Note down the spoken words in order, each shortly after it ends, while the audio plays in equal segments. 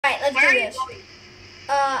Alright, let's Where do are you this. going?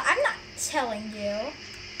 I'm not telling you.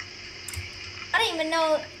 I don't even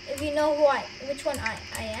know if you know which one I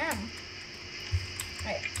am.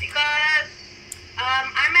 Right. Because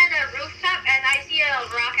I'm at a rooftop and I see a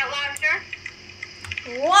rocket launcher.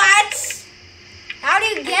 What? How do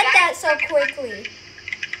you get that so quickly?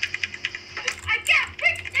 I can't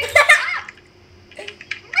pick things up!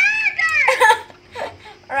 Murder!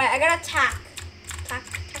 Alright, I got a tack.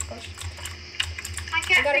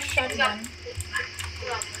 I got a shotgun.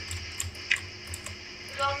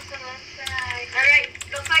 Alright,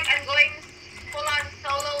 looks like I'm going full on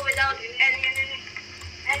solo without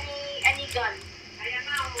any gun.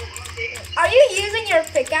 Are you using your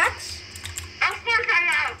pickaxe? Of course I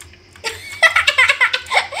am.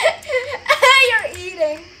 You're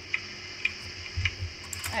eating.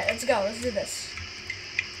 Alright, let's go. Let's do this.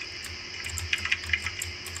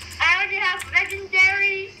 I already have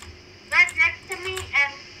legendaries right next to me and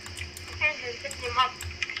I can't even pick them up.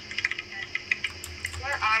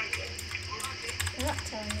 Where are you? I'm not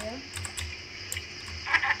telling you.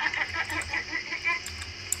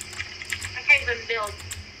 I can't even build.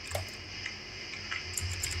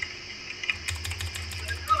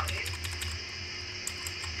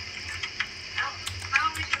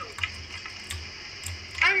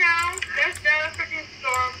 I know, there's the freaking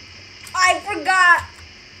storm. I forgot.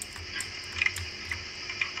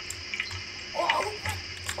 Oh,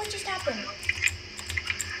 what just happened?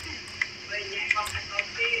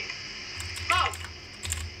 Oh!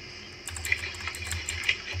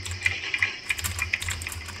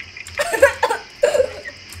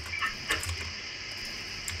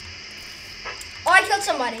 Oh, I killed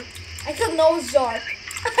somebody. I killed Noah's Zark.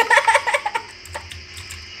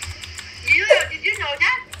 Did you know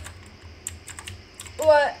that?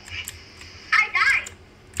 What? I died!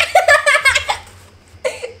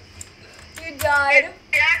 You died.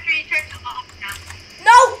 It actually turned off now.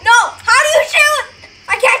 No! How do you shoot?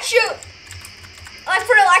 I can't shoot. Like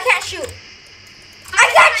for real, I can't shoot. I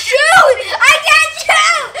can't shoot! I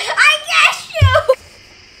can't shoot!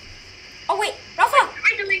 Oh wait, Raffa. Are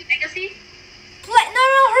we doing Legacy? Play. No,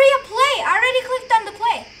 hurry up, play. I already clicked on the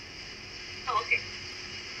play. Oh, okay.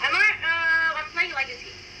 I'm playing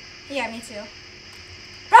Legacy. Yeah, me too.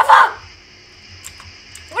 Raffa!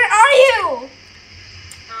 Where are you?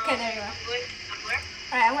 Okay, there you are. I'm going somewhere.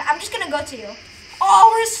 Alright, I'm just gonna go to you. Oh,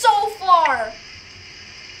 we're so far.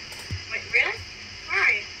 Wait, really? Where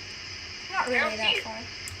are you? Not I really don't that see you. far.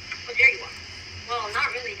 Oh, there you are. Well,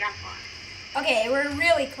 not really that far. Okay, we're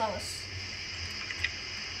really close.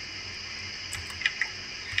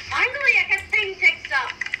 Finally, I can pick things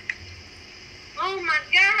up. Oh my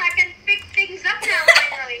god, I can pick things up now,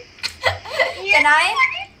 finally. Can I?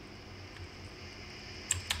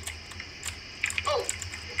 Oh.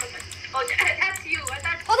 Oh, that's you. I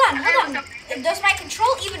thought. Hold on. Does my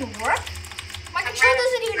control even work? My control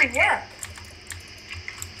doesn't even work.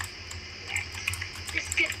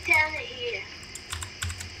 Just get down here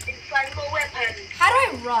and find more weapons. How do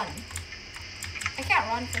I run? I can't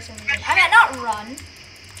run for some reason. I mean, not run.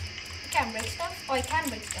 I can't break stuff. Oh, I can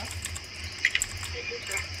break stuff.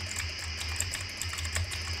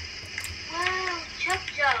 Wow, chop.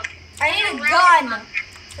 I need a gun.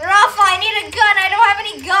 Raffa, I need a gun. I don't have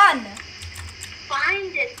any gun.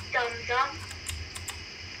 Find it, dum-dum.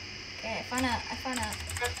 Okay, I found a.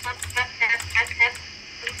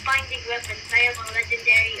 I'm finding weapons. I have a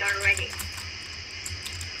legendary already.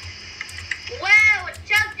 Wow,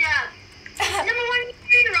 chop. Number 1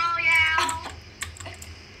 victory royale.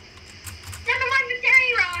 Number 1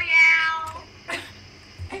 victory royale.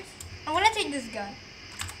 I'm gonna take this gun.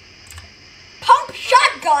 Pump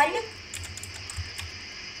shotgun.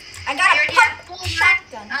 I got a pump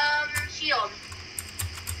shotgun. Shield.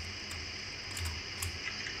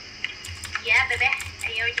 Yeah, baby. I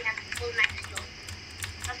already have full max shield.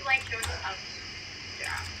 How do I turn it out?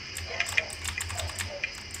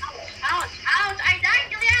 Ouch! I died,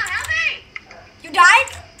 Julia! Help me! You died?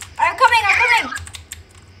 I'm coming.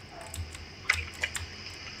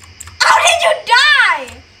 How did you die?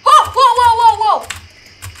 Whoa.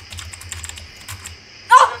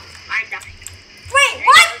 Oh, I died. wait,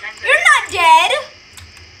 what? You're not dead.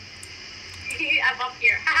 I'm up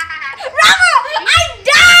here. Raffa, I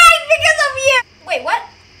died because of you. Wait, what?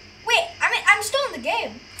 Wait, I'm still in the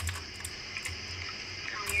game.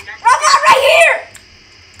 No, you're not. Raffa, I'm right here.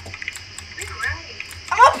 Where are you?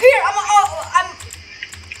 I'm up here. I'm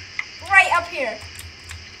right up here.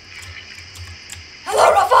 Hello,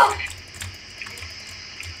 Raffa.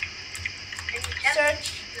 Can you check? Search.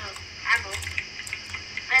 No, ammo.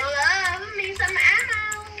 I love me some ammo.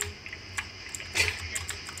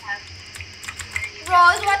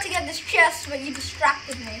 Rose, what about to get this chest, but you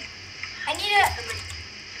distracted me. I need a...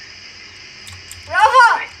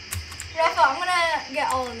 Raffa! Raffa, I'm gonna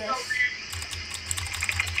get all of this.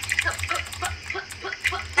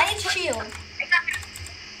 I need shield.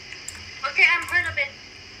 Okay, I'm rid of it.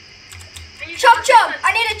 Chug chug!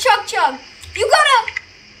 I need a chug chug. You gotta...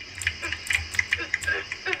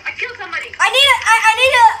 I killed somebody. I need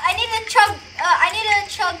a chug, I need to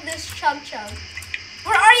chug this chug chug.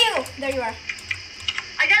 Where are you? There you are.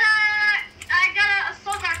 I got a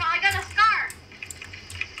assault rifle. I got a scar.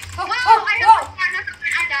 Oh, Wow, oh, I have whoa. a scar.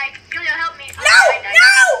 I died. Julia, help me. No, I died.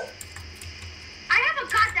 no! I have a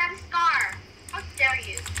goddamn scar. How dare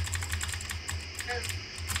you?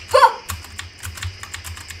 Huh.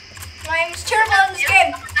 I'm terrible in this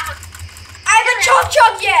game. I haven't chug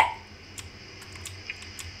chug yet.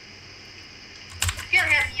 Kill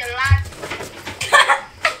him, you lad.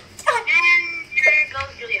 And there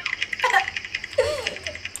goes Julia.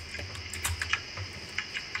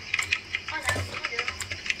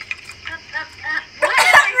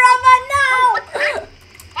 Raffa, no!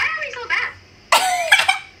 Why are we so bad?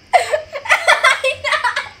 I know.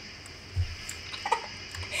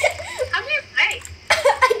 How do you play? I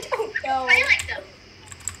don't know. Play like them.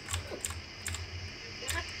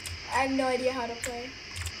 I have no idea how to play.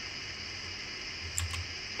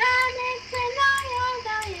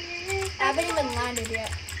 I haven't even landed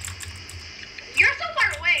yet. You're so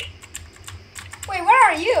far away. Wait, where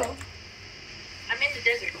are you? I'm in the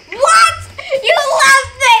desert. What? You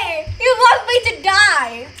left me! You left me to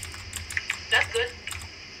die! That's good.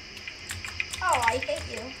 Oh, I hate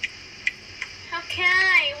you.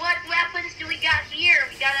 Okay, what weapons do we got here?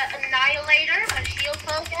 We got an annihilator, a shield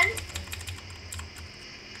token.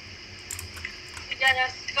 We got a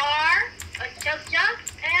scar, a chug jug,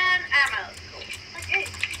 and ammo. Okay.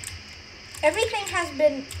 Everything has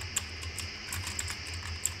been...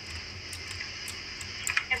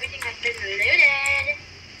 Everything has been looted.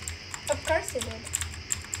 Of course it did.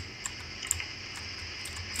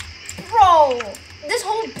 Bro! This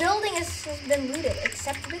whole building has been looted,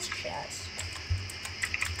 except this chest.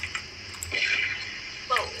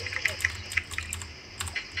 Whoa.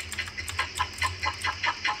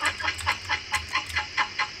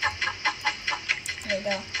 There you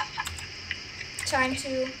go. Time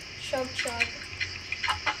to chug chug.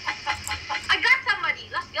 I got somebody.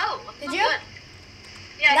 Let's go. I'm Did so you? good.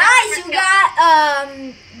 Yeah, Nice, you got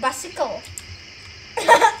bicycle.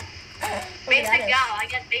 basic gal. I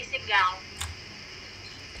got basic gal.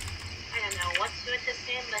 I don't know what's with this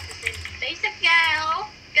name, but this is basic gal.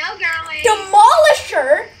 Go girlie.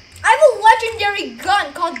 Demolisher? I have a legendary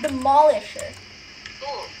gun called Demolisher.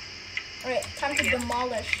 Cool. Alright, time to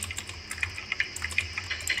demolish.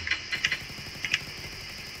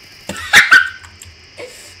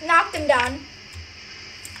 Knocked him down.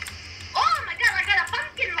 Oh my god, I got a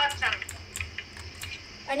pumpkin launcher.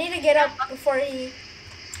 I need to get up before he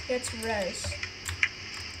gets res.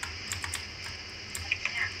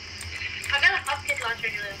 I got a pumpkin launcher,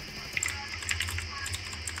 Julia.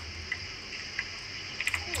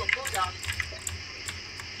 Ooh, a bulldog.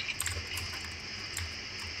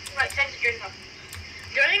 Right, time to drink up.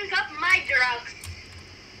 Drink up my drugs.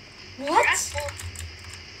 What? That's cool.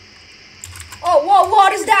 Oh, whoa,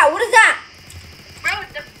 what is that? What is that? Bro,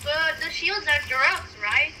 the shields are drugs,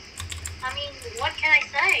 right? I mean, what can I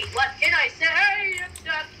say? What can I say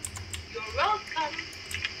except you're welcome?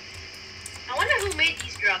 I wonder who made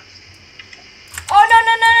these drugs. Oh,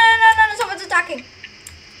 no, someone's attacking.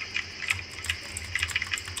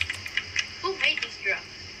 Who made these drugs?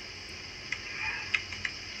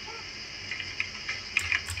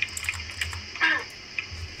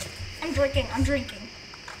 I'm drinking.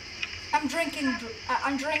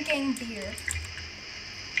 I'm drinking beer.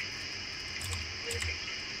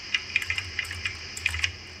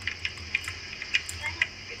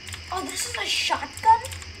 Oh, this is a shotgun?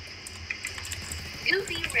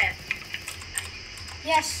 Goofy Red.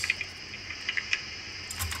 Yes.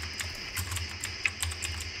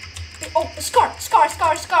 Oh, scar. I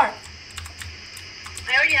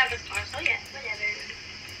already have a scar, so yeah, whatever.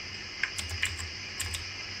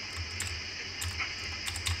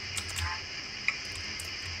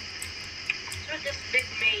 What's this big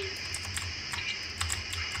maze?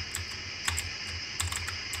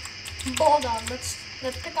 Bulldog. Let's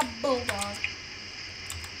pick up bulldog.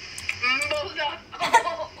 Bulldog.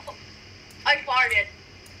 I farted.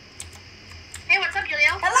 Hey, what's up,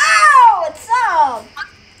 Julio? Hello. What's up?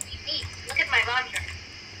 Neat. Look at my launcher.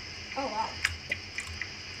 Oh wow.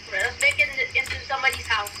 Alright, let's make it into somebody's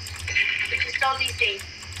house, which is totally safe.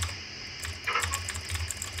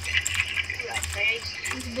 Right, nice.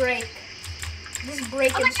 This break. This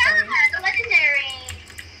break Oh my is story. The legendary.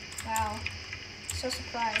 Wow. So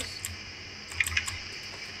surprised.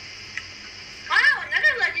 Wow,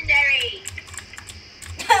 another legendary.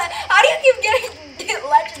 How do you keep getting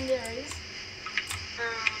legendaries?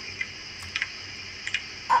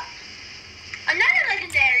 Another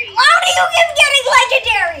legendary. How do you keep getting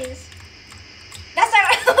legendaries? That's not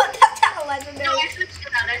a legendary. No, I switched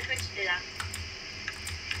it out.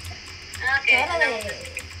 Okay.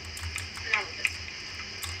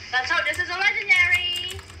 So this is a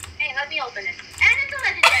legendary. Hey, let me open it. And it's a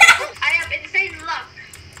legendary. I have insane luck.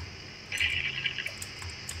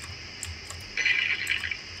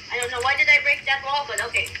 I don't know why did I break that wall, but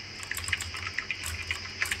okay.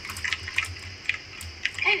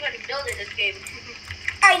 Can't even build in this game.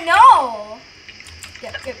 I know.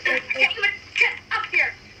 Yep. Can't even get up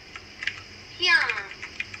here. Yeah.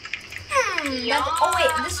 Oh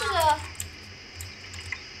wait, this is a.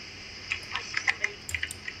 I see somebody.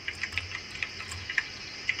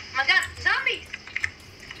 Oh my god, zombies!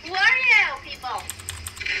 Who are you, people?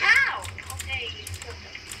 Ow! Okay, you killed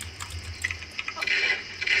them.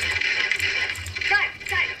 Die!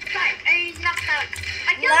 I knocked out. I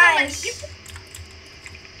killed Nice. somebody.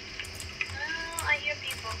 Oh, I hear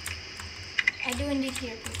people. I do indeed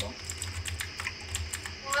hear people.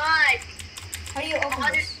 What? How do you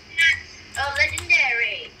open this? Oh,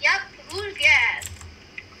 legendary. Yup, wood gas.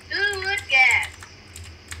 Wood gas.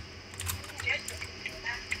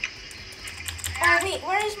 Oh wait,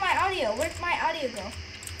 where is my audio? Where'd my audio go?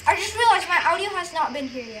 I just realized my audio has not been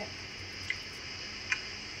here yet.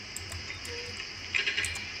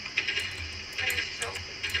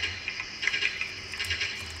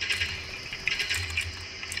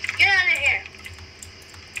 Get out of here.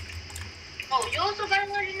 Oh, you also got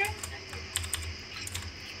a legendary?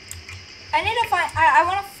 I need to find. I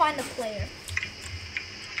want to find the player.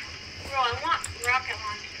 Bro, I want rocket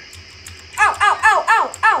launcher.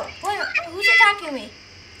 Ow! Wait, who's attacking me?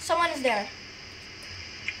 Someone is there.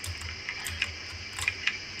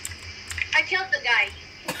 I killed the guy.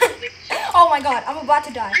 Oh my god, I'm about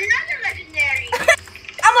to die. Another legendary.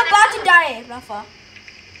 I'm about to die, Raffa.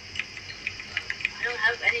 I don't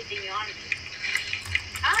have anything on me.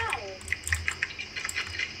 Ow.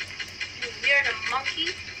 You weird monkey.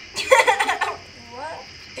 What?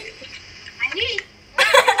 I need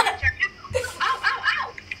rocket launcher.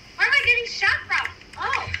 Ow. Where am I getting shot from?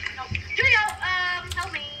 Oh, no. Julio,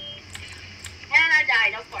 help me. And I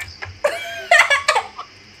died, of course.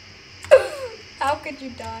 How could you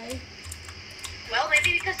die? Well,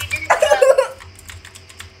 maybe because you didn't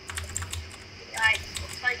Guys,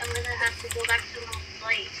 looks like I'm gonna have to go back to my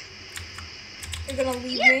place. You're gonna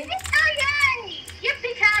leave me? Yippee-ki-yay!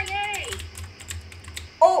 Yippee-ki-yay!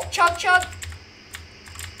 Oh, chug.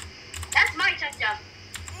 That's my chug-chug.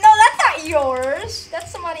 No, that's not yours.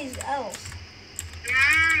 That's somebody else.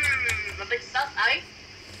 A bit sus, eh?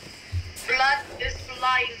 Blood is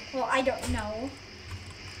flying. Well, I don't know.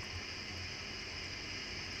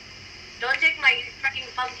 Don't take my freaking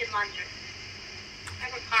pumpkin launcher. I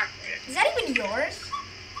have a card for it. Is that even yours?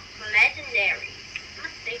 Legendary. I'm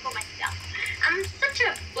gonna stay for myself. I'm such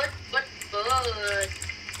a bud.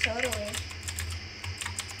 Totally.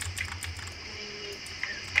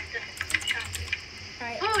 What the heck? Who shot me?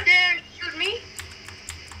 Alright. Who dare shoot me?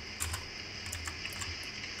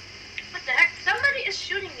 What the heck? Somebody is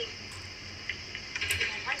shooting me.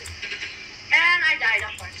 And I died,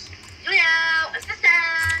 of course. Julio,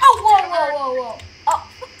 assistant! Oh, whoa. Oh.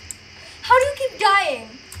 How do you keep dying?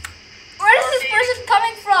 Where is this person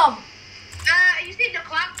coming from? You see the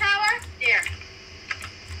clock tower? There.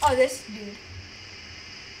 Oh, this dude.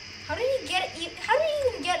 How did he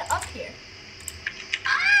even get up here?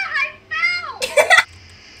 Ah, I fell!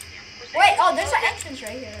 Wait, oh, there's an entrance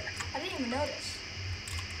right here. I didn't even notice.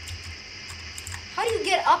 How do you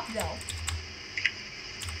get up, though?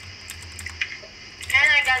 And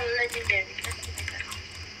I got a legendary.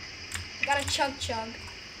 I got a chug.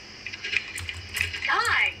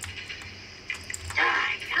 Die!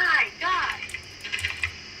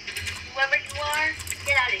 Whoever you are,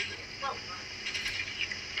 get out of here. Well,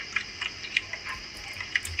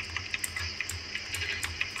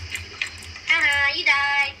 you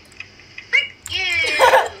died. Frick you!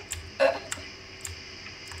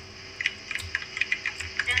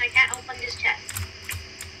 And I can't open this chest.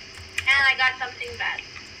 And I got something bad.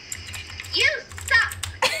 You suck!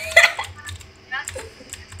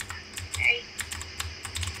 Okay.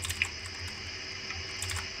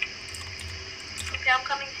 Okay, I'm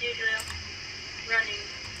coming to you, Julio. Running.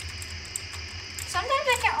 Sometimes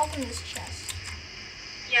I can't open this chest.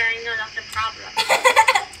 Yeah, I know that's the problem.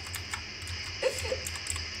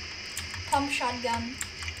 Pump shotgun.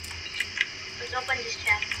 Let's open this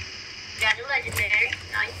chest. Got a legendary.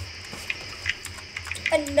 Nice.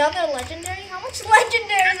 Another legendary? How much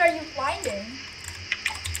legendaries are you finding?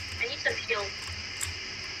 I need some heal.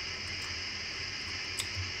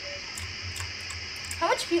 How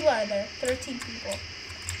much people are there? 13 people.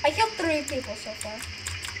 I killed 3 people so far.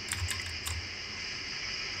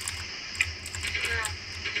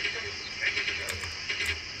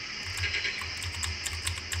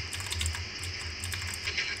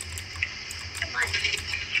 Come on.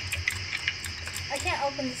 I can't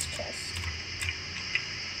open this chest.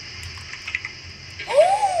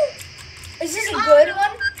 Oh! Is this a good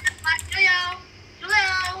one?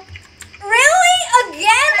 Julio. Really?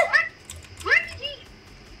 Again? Where did he?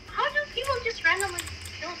 How do people just randomly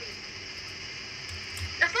kill me?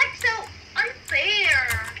 That's like so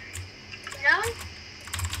unfair. You know?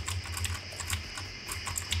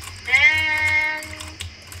 And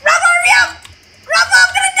Raffa, hurry up! Raffa,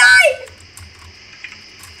 I'm gonna die!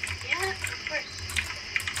 yeah, of course.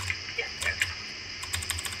 Yeah, there.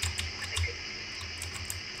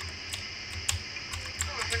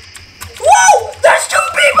 Whoa! There's 2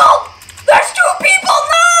 people! There's 2 people!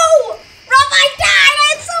 No! Raffa, I died! I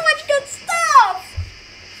had so much good stuff!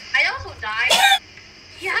 I also died.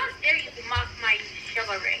 Yeah, how dare you mock my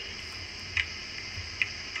chivalry?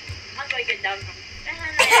 How do I get down from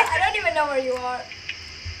I don't even know where you are.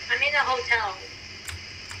 I'm in a hotel.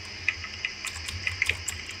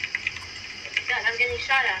 God, I'm getting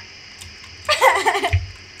shot at.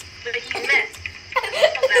 But you missed.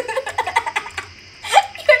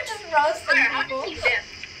 You're just roasting Where? How people. did he miss?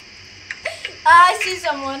 I see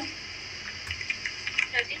someone.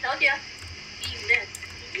 Yes, he told you. He missed.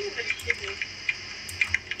 He didn't even shoot me.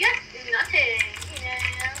 Yes, nothing.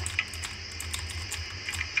 Yeah.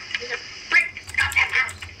 There's a brick goddamn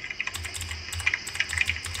house.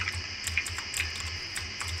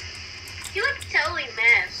 You like totally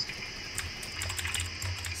missed.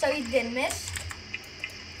 So you did miss?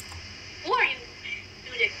 Who are you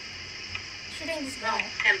shooting? Shooting this No, guy.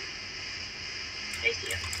 him. I see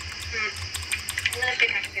you. I'm gonna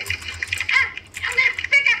pickaxe him. Ah! I'm gonna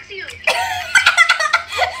pickaxe you!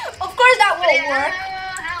 Of course that won't work.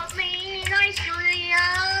 Help me, nice Julio.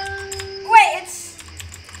 Wait, it's...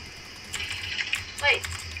 Wait,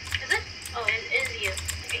 is it? Oh, it is you.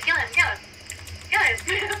 Okay, kill him, kill him. Kill him.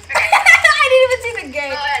 Okay. I didn't even see the Go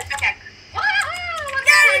gate. ahead, okay.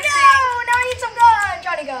 There we go! Now I need some gun!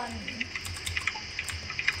 Johnny gun.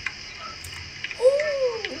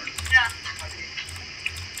 Ooh, Yeah.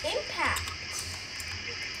 impact.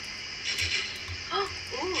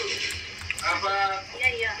 Ooh.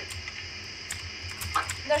 Yeah.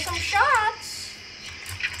 There's some shots.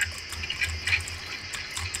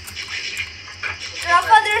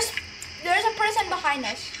 Raffa, there's a person behind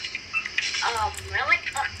us. Really?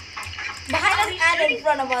 Behind Oh, us he's and in shooting?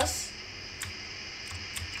 front of us.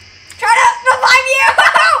 Try to revive you!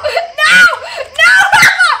 No! No!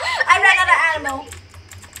 I ran out of ammo.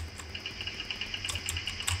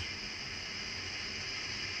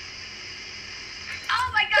 Oh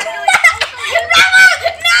my god, Julio. Raffa!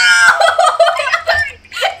 No!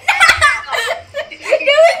 Did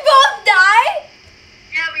we both die?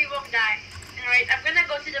 Yeah, we both die. Alright, I'm gonna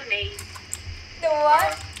go to the maze. The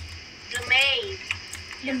what? The maze.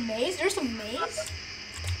 The maze? There's a maze?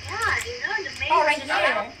 Yeah, you know the maze. Oh, right is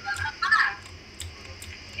here.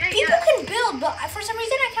 Yeah, People yeah. can build, but for some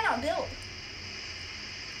reason I cannot build.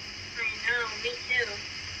 I know, me too.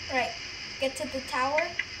 Alright, get to the tower.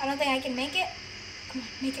 I don't think I can make it. Come on,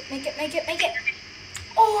 make it, make it, make it, make it.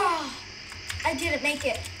 Oh, I didn't make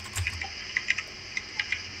it.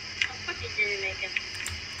 Of course you didn't make it.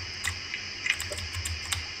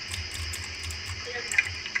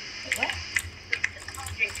 Wait, what?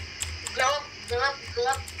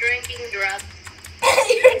 Gulp, drinking drugs.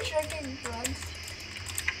 You're drinking drugs.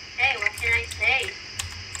 Hey, what can I say?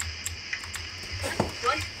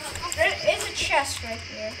 What? There is a chest right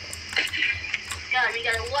here. God, we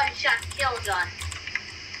got a one-shot kill gun.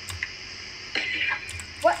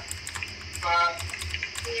 What?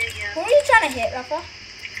 Yeah. Who are you trying to hit, Raffa?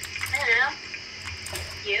 I don't know.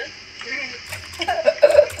 You?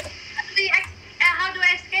 How do I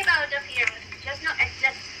escape out of here? There's no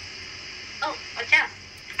exit. Oh, a chest.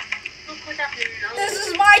 Look what's happening. No. This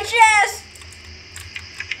is my chest!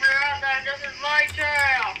 Brother, this is my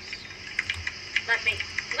chest. Let me.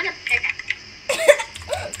 I'm gonna pick it.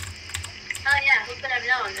 Oh yeah, who could have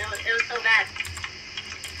known? It was so bad.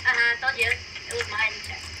 I told you. It was my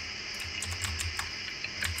chest.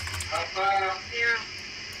 Yeah.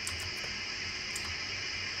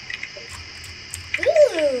 Ooh.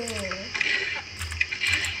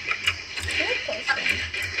 Good person.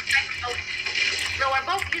 Oh,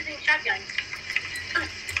 both using shotguns.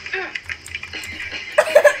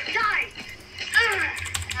 Die!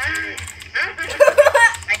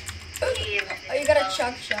 Oh, you gotta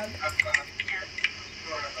chug. Yeah.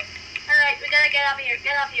 Alright, we gotta get up here.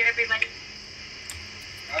 Get up here, everybody.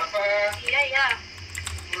 Yeah.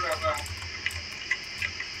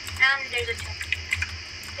 And there's a chug.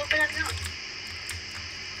 Open up now.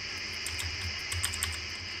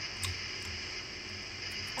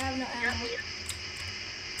 I have no ammo.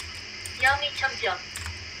 Yummy chug jug.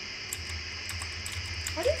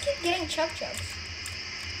 Why do you keep getting chugs?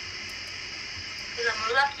 Because I'm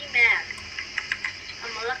a lucky man.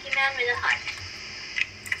 I'm a lucky man with a heart.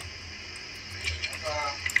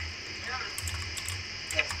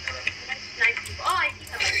 Nice people. Oh, I see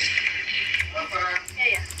somebody.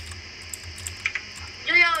 Yeah.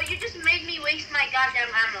 Julio, you just made me waste my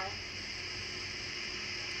goddamn ammo.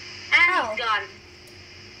 And How? he's gone.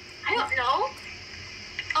 I don't know.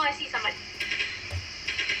 Oh, I see somebody.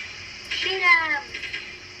 Shoot him.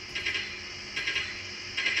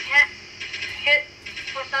 Hit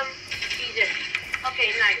for some reason. Okay,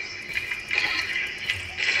 nice.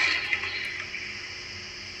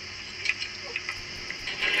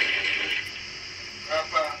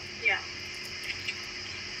 Yeah.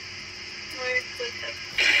 Where's the tip?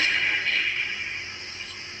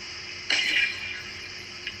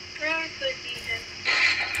 Where could he hit?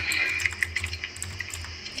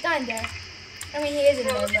 He's not in there. I mean, he is in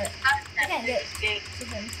there, but I can't get to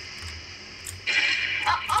him.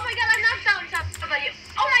 Oh my god, I knocked down somebody.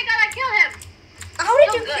 Oh my god, I killed him. How did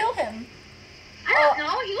So you good. kill him? I don't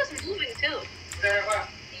know, he was moving too.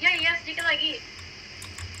 Yeah, yes, you can like eat.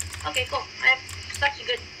 Okay, cool. I have such a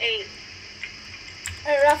good aim.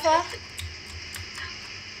 Alright, Raffa. I'm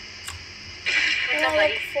What's up, gonna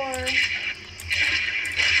buddy? look for...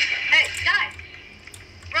 Hey, die!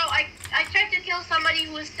 Bro, I tried to kill somebody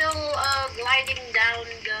who was still gliding down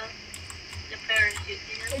the parachute,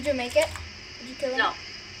 you know? Did you make it? Did you kill him? No.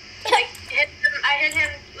 I hit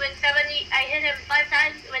him with 70, I hit him 5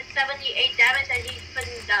 times with 78 damage and he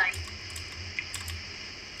couldn't die.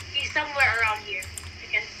 He's somewhere around here. I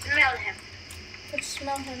can smell him. Let's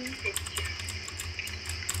smell him. It's here.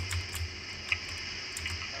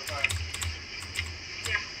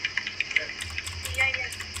 Yeah.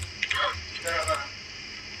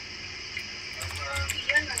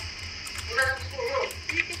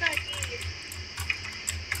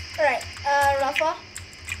 Alright, Raffa.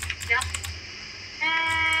 Yeah.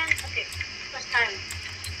 And okay, first time.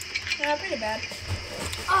 Pretty bad.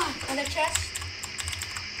 Oh, on the chest.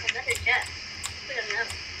 Another chest. Put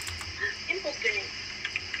another. Impulse grenade.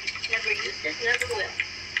 Never used this, never will.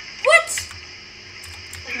 What?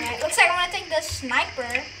 Alright, looks like I'm gonna take the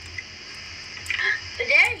sniper.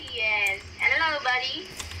 There he is. Hello, buddy.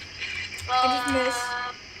 I just missed.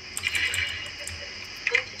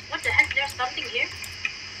 What the heck? There's something here.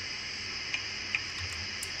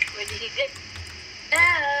 Where did he go?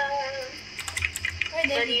 Where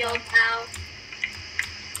did Buddy he go? old pal.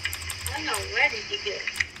 I don't know. Where did he go?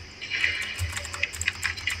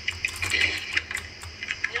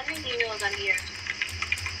 I don't think he knows I'm here.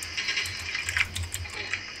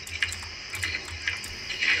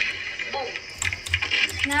 Boom.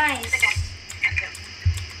 Nice. Okay.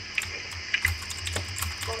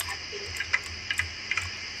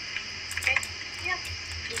 Okay. Yeah.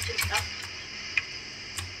 Decent stuff.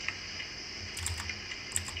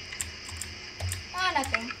 Oh,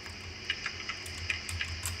 nothing.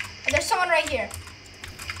 Oh, there's someone right here.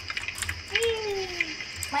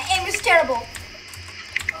 My aim is terrible.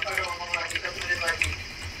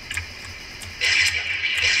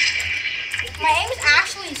 My aim is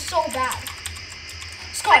actually so bad.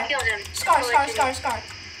 Scar. I killed him. Scar. I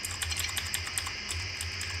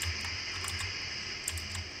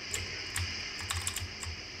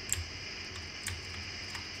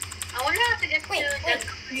wonder how to get Wait, to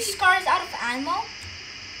the Scar is out of ammo?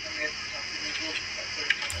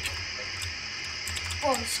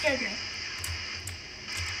 Oh, it scared me.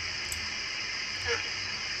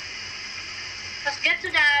 Let's get to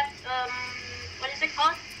that, what is it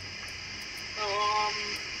called?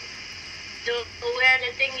 Where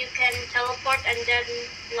the thing you can teleport and then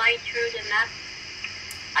fly through the map.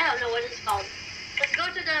 I don't know what it's called. Let's go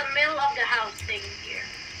to the middle of the house thing here.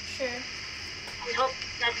 Sure. And hope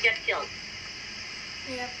not get killed.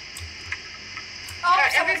 Yep. Oh,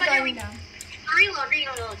 Alright, someone's everybody, going down. Reload.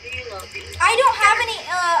 I don't have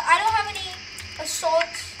any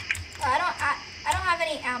assault. I don't have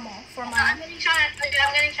any ammo for I'm mine. getting shot at.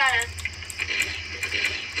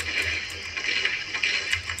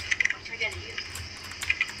 What's I gonna use?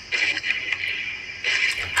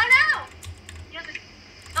 Oh no! You have to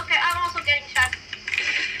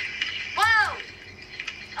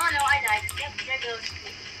There goes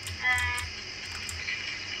sleep.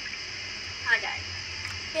 I died.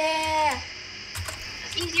 Yeah.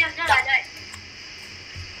 As easy as that, I died.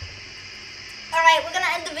 Alright, we're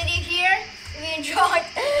gonna end the video here. If you enjoyed,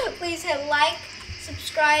 please hit like,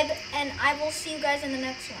 subscribe, and I will see you guys in the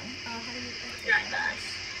next one. How do you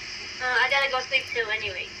I gotta go sleep too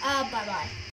anyway. bye-bye.